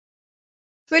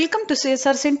Welcome to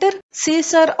CSR centre.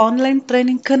 CSR online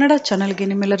training Kannada ಚಾನೆಲ್ಗೆ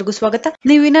ನಿಮ್ಮೆಲ್ಲರಿಗೂ ಸ್ವಾಗತ.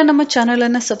 ನೀವಿನ್ನ ನಮ್ಮ ಚಾನೆಲ್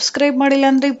ಅನ್ನ ಸಬ್ಸ್ಕ್ರೈಬ್ ಮಾಡಿಲ್ಲ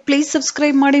ಅಂದ್ರೆ ಪ್ಲೀಸ್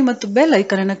ಸಬ್ಸ್ಕ್ರೈಬ್ ಮಾಡಿ ಮತ್ತು ಬೆಲ್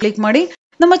ಐಕಾನ್ ಅನ್ನು ಕ್ಲಿಕ್ ಮಾಡಿ.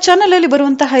 ನಮ್ಮ ಚಾನೆಲ್ ಅಲ್ಲಿ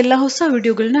ಬರುವಂತಹ ಎಲ್ಲಾ ಹೊಸ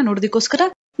ವಿಡಿಯೋಗಳನ್ನ ನೋಡೋದಕ್ಕೋಸ್ಕರ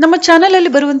ನಮ್ಮ ಚಾನೆಲ್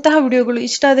ಅಲ್ಲಿ ಬರುವಂತಹ ವಿಡಿಯೋಗಳು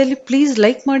ಇಷ್ಟ ಆದಲ್ಲಿ ಪ್ಲೀಸ್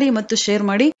ಲೈಕ್ ಮಾಡಿ ಮತ್ತು ಶೇರ್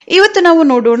ಮಾಡಿ. ಇವತ್ತು ನಾವು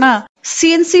ನೋಡೋಣ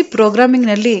CNC ಪ್ರೋಗ್ರಾಮಿಂಗ್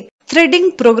ನಲ್ಲಿ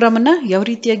ಥ್ರೆಡಿಂಗ್ ಪ್ರೋಗ್ರಾಮ್ ಅನ್ನ ಯಾವ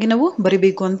ರೀತಿಯಾಗಿ ನಾವು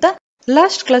ಬರಿಬೇಕು ಅಂತ.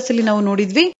 ಲಾಸ್ಟ್ ಕ್ಲಾಸ್ ಅಲ್ಲಿ ನಾವು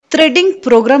ನೋಡಿದ್ವಿ. ಥ್ರೆಡಿಂಗ್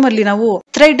ಪ್ರೋಗ್ರಾಮ್ ಅಲ್ಲಿ ನಾವು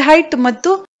ಥ್ರೆಡ್ ಹೈಟ್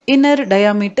ಮತ್ತು ಇನ್ನರ್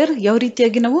ಡಯಾಮೀಟರ್ ಯಾವ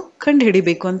ರೀತಿಯಾಗಿ ನಾವು ಕಂಡು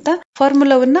ಹಿಡಿಬೇಕು ಅಂತ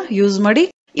ಫಾರ್ಮುಲಾವನ್ನ ಯೂಸ್ ಮಾಡಿ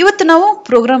ಇವತ್ತು ನಾವು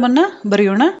ಪ್ರೋಗ್ರಾಮ್ ಅನ್ನ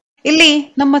ಬರೆಯೋಣ. ಇಲ್ಲಿ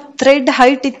ನಮ್ಮ ಥ್ರೆಡ್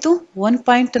ಹೈಟ್ ಇತ್ತು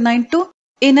 1.92,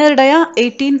 ಇನ್ನರ್ ಡಯಾ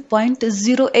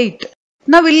 18.08.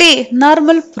 ನಾವಿಲ್ಲಿ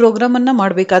ನಾರ್ಮಲ್ ಪ್ರೋಗ್ರಾಮ್ ಅನ್ನ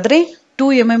ಮಾಡಬೇಕಾದ್ರೆ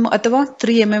 2mm ಅಥವಾ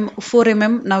 3mm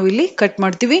 4mm ನಾವಿಲ್ಲಿ ಕಟ್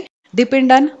ಮಾಡ್ತೀವಿ,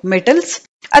 ಡಿಪೆಂಡ್ ಆನ್ ಮೆಟಲ್ಸ್.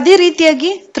 ಅದೇ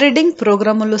ರೀತಿಯಾಗಿ ಥ್ರೆಡಿಂಗ್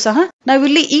ಪ್ರೋಗ್ರಾಮ್ ಅಲ್ಲೂ ಸಹ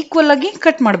ನಾವಿಲ್ಲಿ ಈಕ್ವಲ್ ಆಗಿ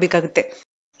ಕಟ್ ಮಾಡಬೇಕಾಗುತ್ತೆ.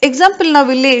 ಎಕ್ಸಾಂಪಲ್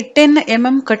ನಾವಿಲ್ಲಿ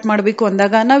 10mm ಕಟ್ ಮಾಡಬೇಕು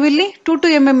ಅಂದಾಗ ನಾವಿಲ್ಲಿ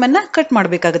 2mm ಅನ್ನ ಕಟ್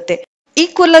ಮಾಡಬೇಕಾಗುತ್ತೆ.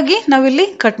 ಈಕ್ವಲ್ ಆಗಿ ನಾವಿಲ್ಲಿ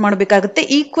ಕಟ್ ಮಾಡಬೇಕಾಗುತ್ತೆ.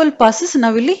 ಈಕ್ವಲ್ ಪಾಸಸ್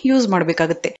ನಾವಿಲ್ಲಿ ಯೂಸ್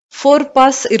ಮಾಡಬೇಕಾಗುತ್ತೆ. 4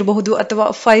 ಪಾಸ್ ಇರಬಹುದು ಅಥವಾ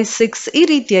 5, 6 ಈ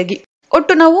ರೀತಿಯಾಗಿ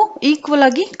ಒಟ್ಟು ನಾವು ಈಕ್ವಲ್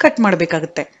ಆಗಿ ಕಟ್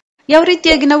ಮಾಡಬೇಕಾಗುತ್ತೆ. ಯಾವ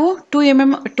ರೀತಿಯಾಗಿ ನಾವು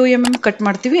 2mm ಕಟ್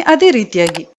ಮಾಡ್ತೀವಿ ಅದೇ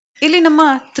ರೀತಿಯಾಗಿ ಇಲ್ಲಿ ನಮ್ಮ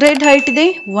ಥ್ರೆಡ್ ಹೈಟ್ ಇದೆ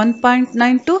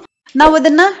 1.92. ನಾವು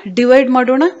ಅದನ್ನ ಡಿವೈಡ್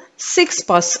ಮಾಡೋಣ 6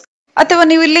 ಪಾಸ್ ಅಥವಾ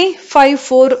ನೀವಿಲ್ಲಿ 5,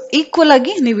 4 ಈಕ್ವಲ್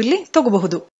ಆಗಿ ನೀವಿಲ್ಲಿ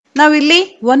ತಗೋಬಹುದು. ನಾವಿಲ್ಲಿ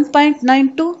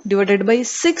 1.92 ಡಿವೈಡೆಡ್ ಬೈ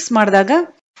 6 ಮಾಡಿದಾಗ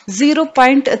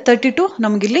 0.32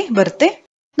 ನಮ್ಗಿಲ್ಲಿ ಬರುತ್ತೆ.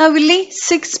 ನಾವಿಲ್ಲಿ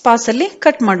 6 ಪಾಸ್ ಅಲ್ಲಿ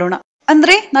ಕಟ್ ಮಾಡೋಣ,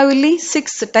 ಅಂದ್ರೆ ನಾವಿಲ್ಲಿ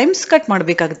 6 ಟೈಮ್ಸ್ ಕಟ್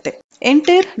ಮಾಡಬೇಕಾಗುತ್ತೆ.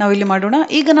 ಎಂಟರ್ ನಾವಿಲ್ಲಿ ಮಾಡೋಣ.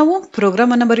 ಈಗ ನಾವು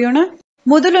ಪ್ರೋಗ್ರಾಮ್ ಅನ್ನ ಬರೆಯೋಣ.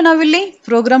 ಮೊದಲು ನಾವಿಲ್ಲಿ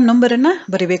ಪ್ರೋಗ್ರಾಮ್ ನಂಬರ್ ಅನ್ನ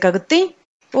ಬರಿಬೇಕಾಗುತ್ತೆ.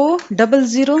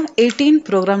 O0018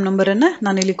 ಪ್ರೋಗ್ರಾಮ್ ನಂಬರ್ ಅನ್ನ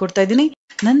ನಾನಿಲ್ಲಿ ಕೊಡ್ತಾ ಇದ್ದೀನಿ.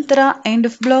 ನಂತರ end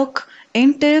of block,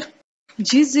 enter,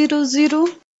 G00,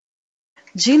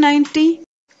 G90,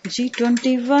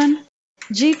 G21,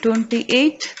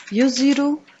 G28, U0,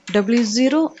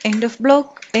 W0, end of block,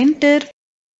 enter,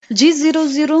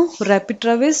 G00, rapid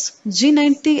traverse,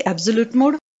 G90, absolute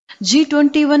mode,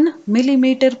 G21,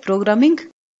 millimeter programming,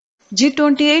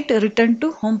 G28, return to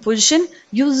home position,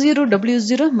 U0,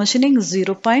 W0, machining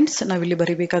 0 points ನಾವಿಲ್ಲಿ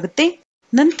ಬರಿಬೇಕಾಗುತ್ತೆ.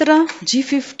 ನಂತರ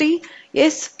G50,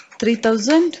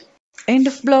 S3000, end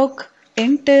of block,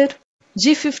 enter,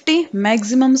 G50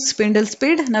 maximum spindle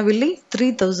speed ನಾವಿಲ್ಲಿ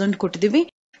 3000 ಕೊಟ್ಟಿದ್ದೀವಿ.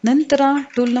 ನಂತರ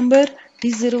tool number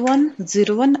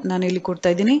T0101 ನಾನು ಇಲ್ಲಿ ಕೊಡ್ತಾ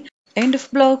ಇದ್ದೀನಿ. End of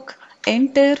block,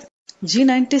 enter,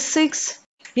 G96,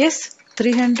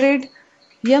 S300,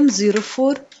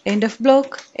 M04, end of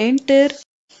block, enter,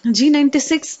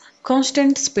 G96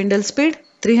 constant spindle speed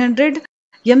 300,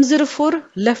 M04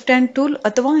 left hand tool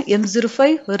ಅಥವಾ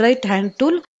M05 right hand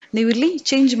tool ನೀವಿಲ್ಲಿ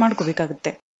change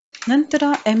ಮಾಡ್ಕೋಬೇಕಾಗುತ್ತೆ. ನಂತರ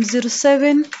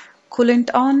M07 coolant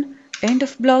on, end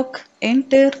of block,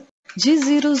 enter,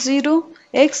 G00,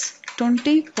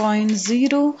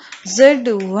 X20.0,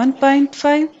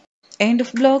 Z1.5, end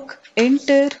of block,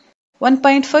 enter,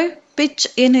 1.5 pitch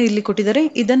ಏನು ಇಲ್ಲಿ ಕೊಟ್ಟಿದ್ದಾರೆ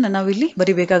ಇದನ್ನ ನಾವಿಲ್ಲಿ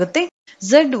ಬರಿಬೇಕಾಗುತ್ತೆ.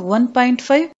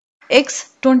 Z1.5,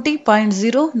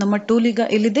 X20.0 ನಮ್ಮ ಟೂಲ್ ಈಗ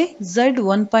ಇಲ್ಲಿದೆ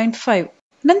Z1.5.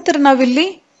 ನಂತರ ನಾವಿಲ್ಲಿ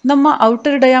ನಮ್ಮ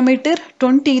ಔಟರ್ ಡಯಾಮೀಟರ್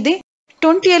 20 ಇದೆ.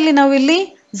 20ಯಲ್ಲಿ ನಾವಿಲ್ಲಿ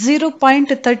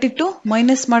 0.32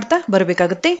 ಮೈನಸ್ ಮಾಡ್ತಾ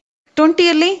ಬರಬೇಕಾಗುತ್ತೆ.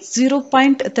 20ಯಲ್ಲಿ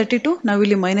 0.32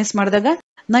 ನಾವಿಲ್ಲಿ ಮೈನಸ್ ಮಾಡಿದಾಗ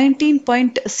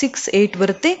 19.68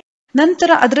 ಬರುತ್ತೆ. ನಂತರ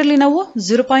ಅದರಲ್ಲಿ ನಾವು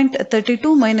 0.32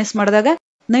 ಮೈನಸ್ ಮಾಡಿದಾಗ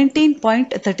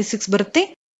 19.36 ಬರುತ್ತೆ.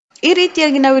 ಈ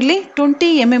ರೀತಿಯಾಗಿ ನಾವಿಲ್ಲಿ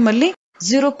 20mm ಅಲ್ಲಿ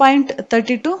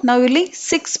 0.32 ನಾವಿಲ್ಲಿ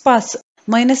 6 ಪಾಸ್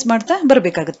ಮೈನಸ್ ಮಾಡ್ತಾ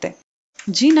ಬರಬೇಕಾಗುತ್ತೆ.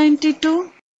 G92,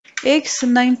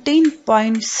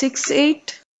 X19.68,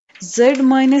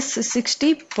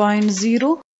 Z-60.0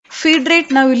 feed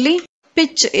rate ನಾವಿಲ್ಲಿ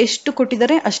ಪಿಚ್ ಎಷ್ಟು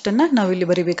ಕೊಟ್ಟಿದ್ದಾರೆ ಅಷ್ಟನ್ನ ನಾವಿಲ್ಲಿ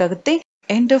ಬರಿಬೇಕಾಗುತ್ತೆ.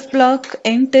 End of block,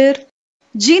 enter,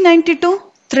 G92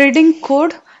 threading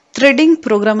code, threading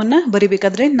program ಅನ್ನ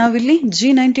ಬರಿಬೇಕಾದ್ರೆ ನಾವಿಲ್ಲಿ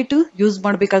G92 ಯೂಸ್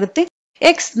ಮಾಡಬೇಕಾಗುತ್ತೆ.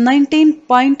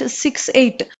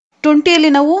 X19.68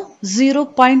 20ಯಲ್ಲಿ ನಾವು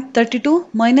 0.32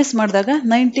 ಮೈನಸ್ ಮಾಡಿದಾಗ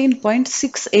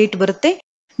 19.68 ಬರುತ್ತೆ.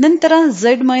 ನಂತರ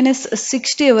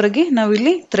Z-60 ಅವರೆಗೆ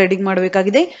ನಾವಿಲ್ಲಿ ಥ್ರೆಡಿಂಗ್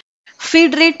ಮಾಡಬೇಕಾಗಿದೆ.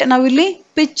 ಫೀಡ್ ರೇಟ್ ನಾವಿಲ್ಲಿ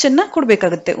ಪಿಚ್ ಅನ್ನ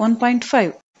ಕೊಡಬೇಕಾಗುತ್ತೆ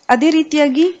 1.5. ಅದೇ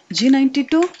ರೀತಿಯಾಗಿ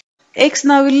G92 X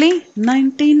ನಾವಿಲ್ಲಿ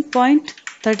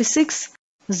 19.36,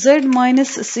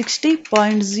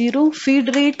 Z-60.0 feed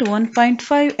rate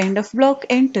 1.5, end of block,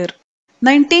 enter,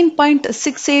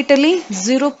 19.68 ಅಲ್ಲಿ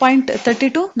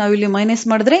 0.32 ನಾವಿಲ್ಲಿ ಮೈನಸ್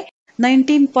ಮಾಡಿದ್ರೆ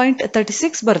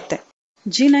 19.36 ಬರುತ್ತೆ.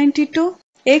 G92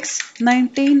 X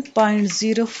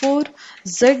 19.04,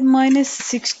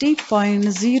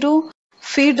 Z-60.0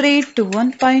 feed rate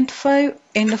 1.5,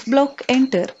 end of block,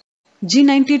 enter,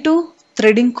 G92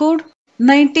 threading code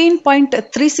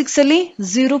 19.36 ಅಲ್ಲಿ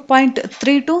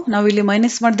 0.32 ನಾವಿಲ್ಲಿ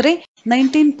ಮೈನಸ್ ಮಾಡಿದ್ರೆ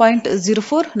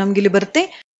 19.04 ನಮ್ಗಿಲ್ಲಿ ಬರುತ್ತೆ.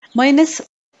 ಮೈನಸ್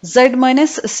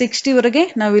Z-60 ವರೆಗೆ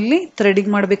ನಾವಿಲ್ಲಿ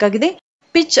ಥ್ರೆಡಿಂಗ್ ಮಾಡಬೇಕಾಗಿದೆ.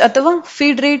 ಪಿಚ್ ಅಥವಾ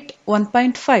feed rate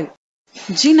 1.5.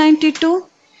 G92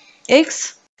 X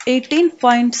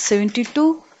 18.72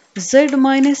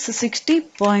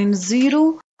 Z-60.0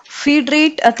 feed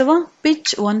rate ಅಥವಾ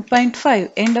pitch 1.5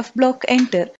 end of block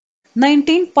enter.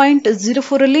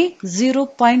 19.04 ಅಲ್ಲಿ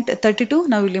 0.32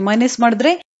 ನಾವಿಲ್ಲಿ ಮೈನಸ್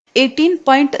ಮಾಡಿದ್ರೆ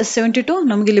 18.72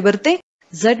 ನಮಗಿಲ್ಲಿ ಬರುತ್ತೆ.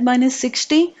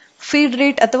 Z-60 ಫೀಡ್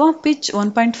ರೇಟ್ ಅಥವಾ pitch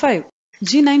 1.5.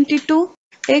 G92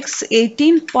 X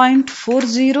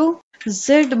 18.40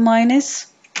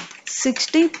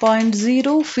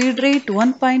 Z-60.0 feed rate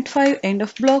 1.5 end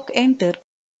of block enter.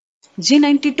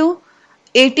 G92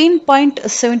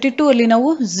 18.72 ಅಲ್ಲಿ ನಾವು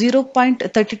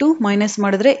 0.32 ಮೈನಸ್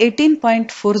ಮಾಡಿದ್ರೆ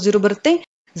 18.40 ಬರುತ್ತೆ.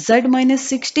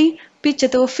 Z-60 ಪಿಚ್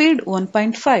ಅಥವಾ feed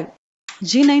 1.5.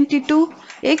 G92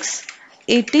 X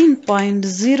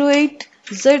 18.08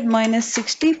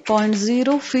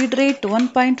 Z-60.0 feed rate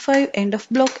 1.5 end of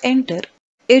block enter.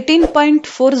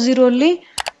 18.40 ಅಲ್ಲಿ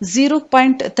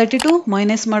 0.32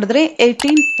 ಮೈನಸ್ ಮಾಡಿದ್ರೆ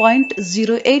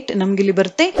 18.08 ನಮಗಿಲ್ಲಿ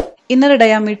ಬರುತ್ತೆ. ಇನ್ನರ್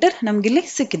ಡಯಾಮೀಟರ್ ನಮಗಿಲ್ಲಿ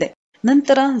ಸಿಕ್ಕಿದೆ.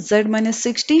 ನಂತರ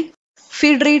Z-60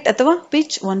 ಫೀಡ್ ರೇಟ್ ಅಥವಾ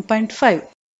ಪಿಚ್ 1.5.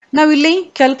 ನಾವಿಲ್ಲಿ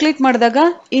ಕ್ಯಾಲ್ಕುಲೇಟ್ ಮಾಡಿದಾಗ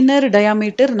ಇನ್ನರ್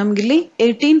ಡಯಾಮೀಟರ್ ನಮಗಿಲ್ಲಿ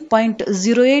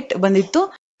 18.08 ಬಂದಿತ್ತು.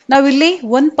 ನಾವಿಲ್ಲಿ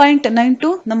 1.92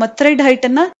 ನಮ್ಮ ಥ್ರೆಡ್ ಹೈಟ್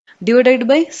ಅನ್ನ ಡಿವೈಡೆಡ್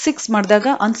ಬೈ 6 ಮಾಡಿದಾಗ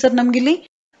ಆನ್ಸರ್ ನಮಗಿಲ್ಲಿ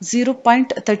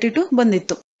 0.32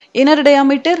 ಬಂದಿತ್ತು. ಇನ್ನರ್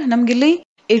ಡಯಾಮೀಟರ್ ನಮಗಿಲ್ಲಿ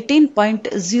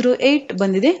 18.08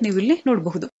 ಬಂದಿದೆ, ನೀವಿಲ್ಲಿ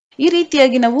ನೋಡಬಹುದು. ಈ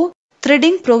ರೀತಿಯಾಗಿ ನಾವು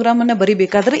ಥ್ರೆಡಿಂಗ್ ಪ್ರೋಗ್ರಾಮ್ ಅನ್ನ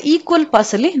ಬರಿಬೇಕಾದ್ರೆ ಈಕ್ವಲ್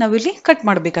ಪಾಸ್ ಅಲ್ಲಿ ನಾವಿಲ್ಲಿ ಕಟ್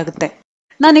ಮಾಡಬೇಕಾಗುತ್ತೆ.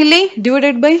 ನಾನಿಲ್ಲಿ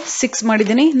ಡಿವೈಡೆಡ್ ಬೈ 6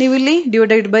 ಮಾಡಿದ್ದೀನಿ, ನೀವಿಲ್ಲಿ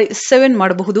ಡಿವೈಡೆಡ್ ಬೈ 7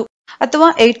 ಮಾಡಬಹುದು ಅಥವಾ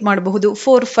 8 ಮಾಡಬಹುದು,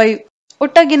 4, 5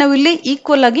 ಒಟ್ಟಾಗಿ ನಾವಿಲ್ಲಿ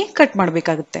ಈಕ್ವಲ್ ಆಗಿ ಕಟ್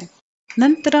ಮಾಡಬೇಕಾಗುತ್ತೆ.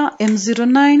 ನಂತರ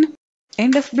M09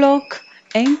 end of block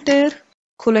enter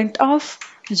coolant of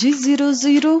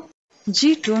G00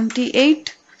 G28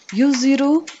 U0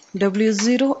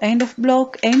 W0 end of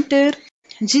block enter.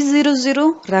 G00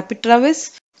 rapid ಟ್ರಾವೆಸ್,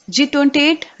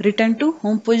 G28 return to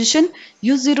home position,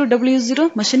 U0 W0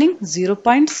 machining 0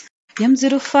 points,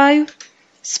 M05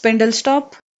 ಸ್ಪೆಂಡಲ್ stop,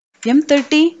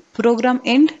 M30 program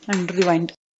end and rewind.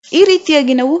 ಈ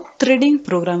ರೀತಿಯಾಗಿ ನಾವು threading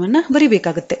program ಅನ್ನ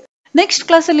ಬರಿಬೇಕಾಗುತ್ತೆ. Next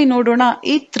class ಅಲ್ಲಿ ನೋಡೋಣ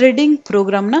ಈ threading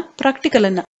program ನ practical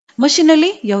ಅನ್ನ machine ಅಲ್ಲಿ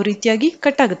ಯಾವ ರೀತಿಯಾಗಿ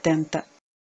ಕಟ್ ಆಗುತ್ತೆ ಅಂತ.